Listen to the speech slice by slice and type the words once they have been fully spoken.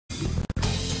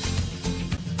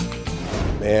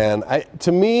Man,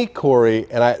 to me, Cory,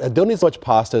 and I don't eat as much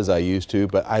pasta as I used to,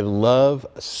 but I love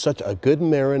such a good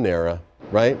marinara,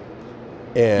 right?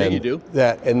 And yeah, you do.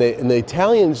 And the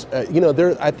Italians, you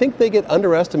know, I think they get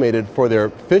underestimated for their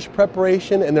fish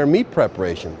preparation and their meat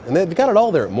preparation, and they've got it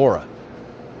all there at Mora.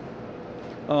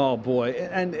 Oh boy,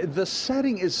 and the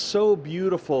setting is so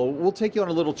beautiful. We'll take you on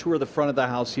a little tour of the front of the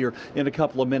house here in a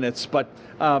couple of minutes, but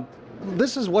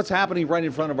this is what's happening right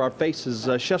in front of our faces.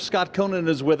 Chef Scott Conant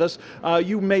is with us.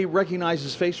 You may recognize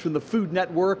his face from the Food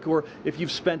Network, or if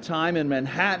you've spent time in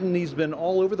Manhattan, he's been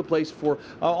all over the place for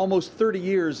almost 30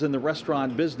 years in the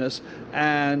restaurant business.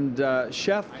 And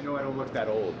Chef, I know I don't look that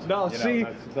old. No, see,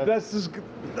 this is,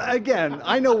 again,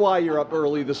 I know why you're up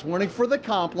early this morning, for the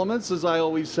compliments, as I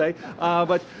always say,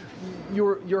 but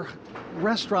your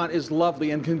restaurant is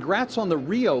lovely, and congrats on the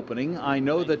reopening. I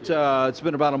know that it's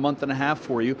been about a month and a half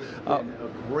for you. A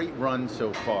great run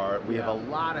so far. We have a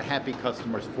lot of happy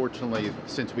customers, fortunately,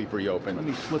 since we've reopened. Let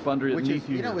me slip underneath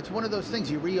you. You know, it's one of those things.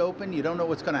 You reopen, you don't know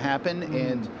what's going to happen,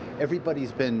 and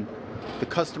everybody's been, the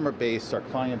customer base, our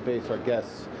client base, our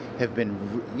guests have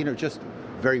been, you know, just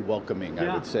very welcoming,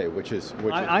 I would say, which is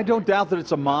I don't doubt that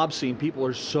it's a mob scene. People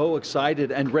are so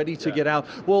excited and ready to get out.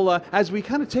 Well, as we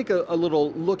kind of take a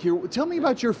little look here, tell me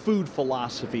about your food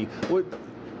philosophy.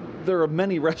 There are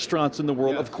many restaurants in the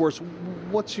world, of course.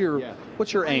 What's your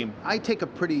aim? I take a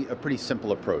pretty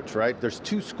simple approach, right? There's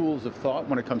two schools of thought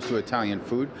when it comes to Italian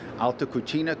food: alta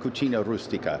cucina, cucina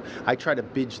rustica. I try to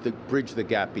bridge the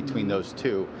gap between those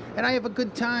two, and I have a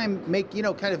good time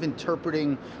kind of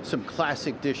interpreting some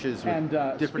classic dishes with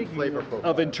different flavor profiles.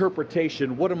 Of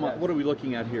interpretation, what are we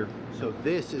looking at here? So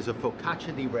this is a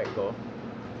focaccia di Recco.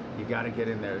 You got to get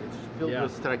in there. It's filled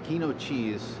with stracchino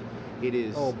cheese. It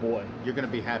is. Oh boy! You're going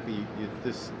to be happy.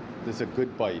 This is a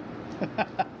good bite.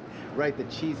 Right, the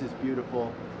cheese is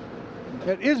beautiful.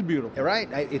 It is beautiful. Right,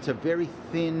 it's a very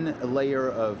thin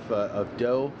layer of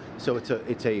dough. So it's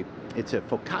a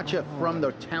focaccia from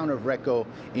the town of Recco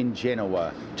in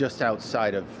Genoa, just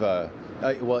outside of So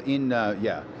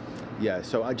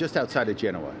just outside of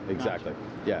Genoa, exactly. Gotcha.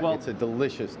 Yeah, well, it's a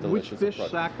delicious Which fish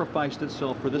sacrificed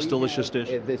itself for this delicious dish?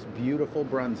 This beautiful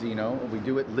branzino. We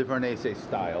do it Livornese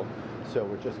style. So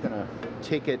we're just gonna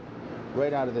take it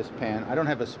right out of this pan. I don't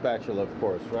have a spatula, of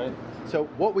course, right? So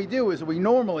what we do is we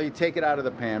normally take it out of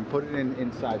the pan, put it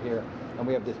inside here, and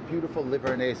we have this beautiful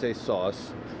Livornese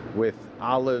sauce with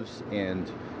olives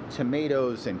and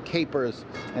tomatoes and capers,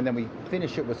 and then we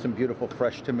finish it with some beautiful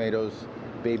fresh tomatoes,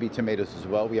 baby tomatoes as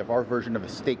well. We have our version of a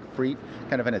steak frite,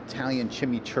 kind of an Italian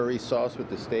chimichurri sauce with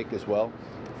the steak as well.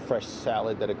 Fresh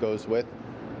salad that it goes with.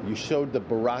 You showed the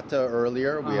burrata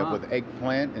earlier. We have with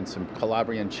eggplant and some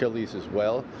Calabrian chilies as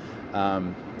well.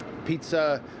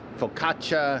 Pizza,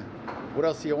 focaccia. What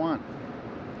else do you want?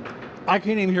 I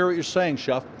can't even hear what you're saying,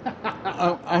 Chef.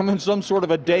 I'm in some sort of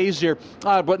a daze here.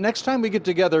 But next time we get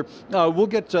together, we'll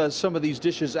get some of these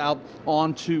dishes out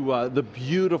onto the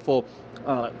beautiful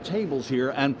tables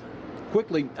here. And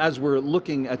quickly, as we're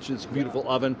looking at this beautiful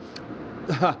oven,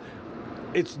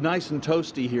 it's nice and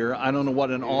toasty here. I don't know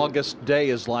what an August day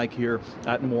is like here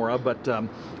at Mora, but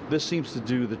this seems to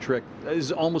do the trick.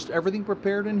 Is almost everything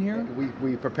prepared in here?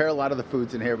 We prepare a lot of the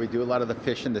foods in here. We do a lot of the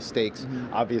fish and the steaks,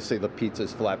 obviously the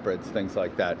pizzas, flatbreads, things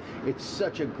like that. It's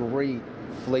such a great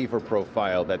flavor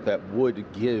profile that wood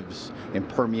gives and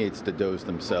permeates the doughs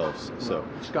themselves. So,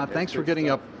 Scott, thanks for getting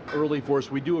up early for us.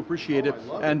 We do appreciate it.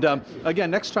 And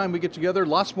again, next time we get together,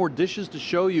 lots more dishes to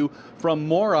show you from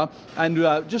Mora and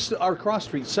just our cross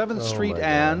street, 7th Street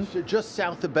and just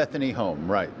south of Bethany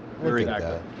Home, right? Very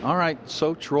exactly. All right.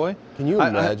 So, Troy, can you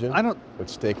imagine I don't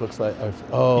what steak looks like?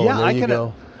 Oh, yeah, there you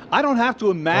go. I don't have to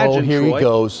imagine. Oh, here Troy. he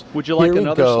goes. Would you like here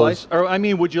another slice? Or I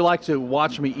mean, would you like to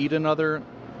watch me eat another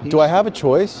piece? Do I have a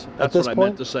choice at this That's what point? I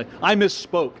meant to say. I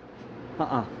misspoke.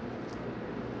 I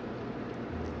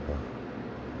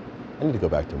need to go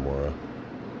back to Mora.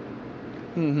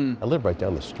 I live right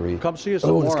down the street. Come see us.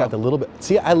 Oh, it's got the little bit.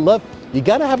 See, I love. You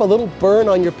got to have a little burn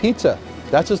on your pizza.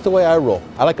 That's just the way I roll.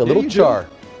 I like a little char,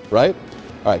 right?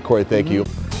 All right, Cory, thank you.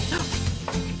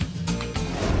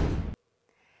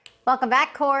 Welcome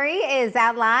back. Cory is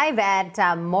out live at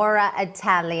Mora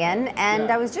Italian,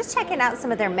 and I was just checking out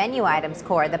some of their menu items,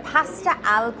 Cory. The pasta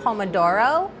al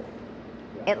pomodoro.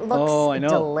 It looks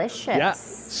delicious. Yeah,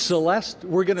 Celeste,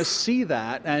 we're going to see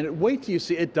that, and wait till you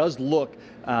see. It does look,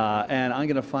 and I'm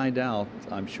going to find out.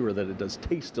 I'm sure that it does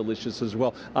taste delicious as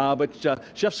well. But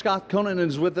Chef Scott Conant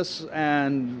is with us,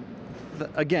 and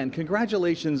again,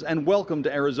 congratulations and welcome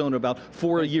to Arizona. About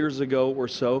 4 years ago or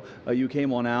so, you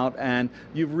came on out, and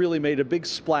you've really made a big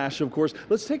splash, of course.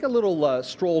 Let's take a little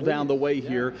stroll down the way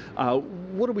here.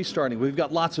 What are we starting? We've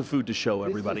got lots of food to show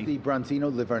everybody. This is the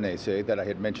Bronzino Livornese that I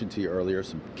had mentioned to you earlier.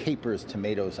 Some capers,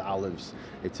 tomatoes, olives.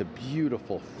 It's a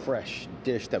beautiful, fresh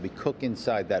dish that we cook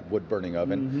inside that wood-burning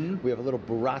oven. We have a little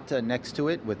burrata next to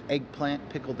it with eggplant,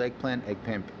 pickled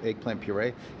eggplant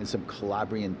puree, and some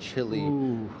Calabrian chili.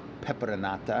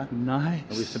 Peperonata. Nice.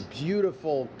 And we have some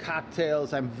beautiful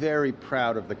cocktails. I'm very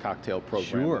proud of the cocktail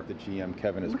program that the GM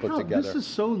Kevin has put together. This is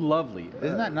so lovely.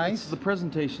 Isn't that nice? The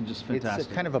presentation just fantastic.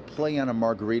 It's kind of a play on a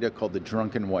margarita called the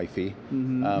Drunken Wifey.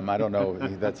 I don't know.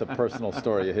 That's a personal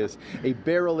story of his. A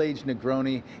barrel-aged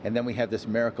Negroni, and then we have this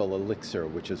Miracle Elixir,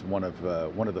 which is one of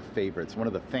the favorites, one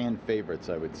of the fan favorites,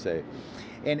 I would say.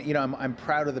 And you know, I'm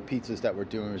proud of the pizzas that we're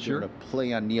doing. We're doing a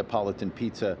play on Neapolitan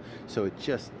pizza, so it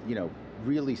just, you know,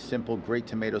 really simple, great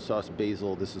tomato sauce,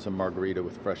 basil. This is a margarita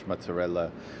with fresh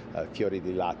mozzarella, fiori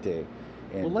di latte.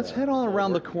 And, well, let's head on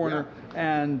around the corner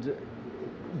and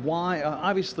why,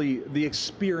 obviously, the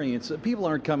experience. People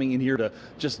aren't coming in here to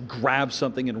just grab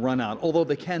something and run out, although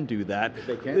they can do that.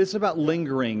 They can. It's about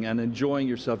lingering and enjoying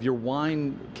yourself. Your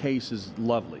wine case is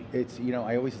lovely. It's, you know,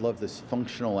 I always love this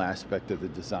functional aspect of the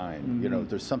design. You know,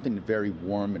 there's something very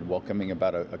warm and welcoming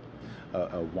about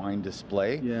a wine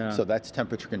display. So that's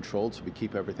temperature controlled, so we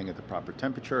keep everything at the proper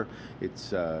temperature. It's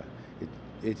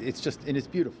just, and it's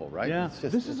beautiful, right? Yeah, it's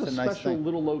just, this is a special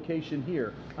little location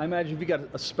here. I imagine if you got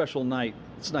a special night,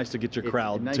 it's nice to get your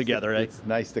crowd together. It's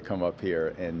nice to come up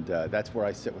here, and that's where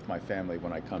I sit with my family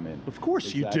when I come in. Of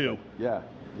course you do. Yeah.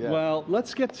 Well,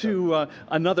 let's get to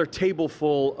another table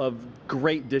full of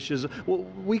great dishes. Well,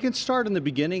 we can start in the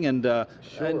beginning and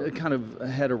kind of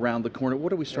head around the corner. What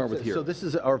do we start with here? So this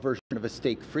is our version of a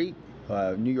steak frite.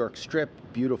 New York strip,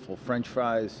 beautiful French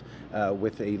fries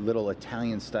with a little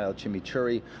Italian-style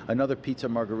chimichurri. Another pizza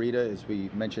margarita, as we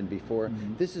mentioned before.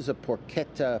 This is a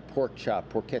porchetta pork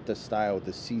chop, porchetta style with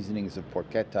the seasonings of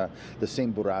porchetta, the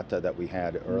same burrata that we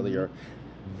had earlier.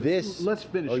 Let's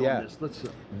finish on this.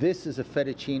 This is a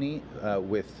fettuccine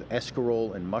with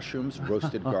escarole and mushrooms,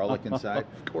 roasted garlic inside.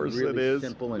 Of course really it is.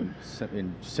 Simple and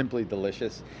simply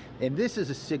delicious. And this is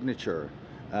a signature.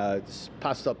 It's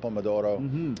pasta al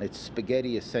pomodoro. It's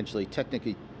spaghetti, essentially,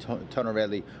 technically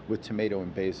tonarelli with tomato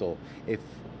and basil. If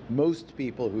most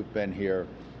people who've been here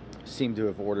seem to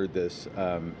have ordered this,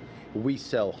 we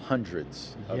sell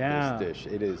hundreds of this dish.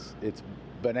 It's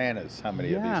bananas how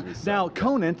many of these we sell. Now,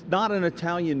 Conant, not an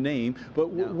Italian name,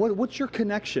 but what's your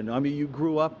connection? I mean, you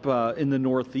grew up in the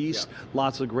Northeast,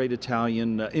 lots of great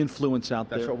Italian influence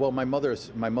out there. That's right. Well, my mother's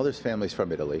family's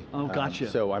from Italy. Oh, gotcha.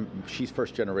 So she's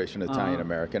first generation Italian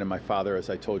American, and my father,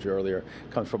 as I told you earlier,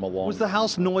 comes from a long. Was the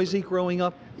house noisy growing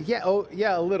up? Yeah. Oh,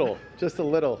 yeah, a little, just a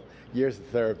little. Years of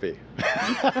therapy.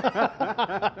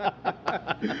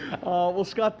 Well,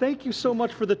 Scott, thank you so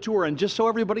much for the tour. And just so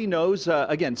everybody knows,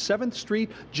 again, 7th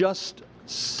Street, just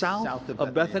south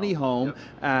of Bethany Home,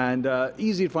 and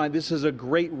easy to find. This is a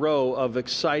great row of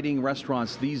exciting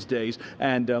restaurants these days,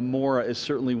 and Mora is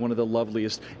certainly one of the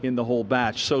loveliest in the whole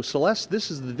batch. So, Celeste,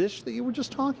 this is the dish that you were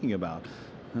just talking about.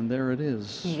 And there it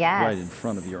is, right in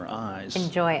front of your eyes.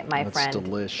 Enjoy it, my friend. That's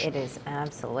delish. It is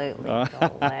absolutely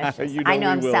delicious. You I know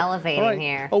I'm we will. salivating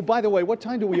here. Oh, by the way, what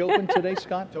time do we open today,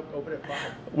 Scott? Open at 5.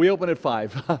 We open at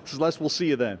 5. Celeste, we'll see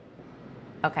you then.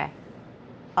 Okay.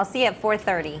 I'll see you at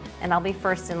 4:30, and I'll be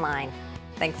first in line.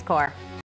 Thanks, Cor.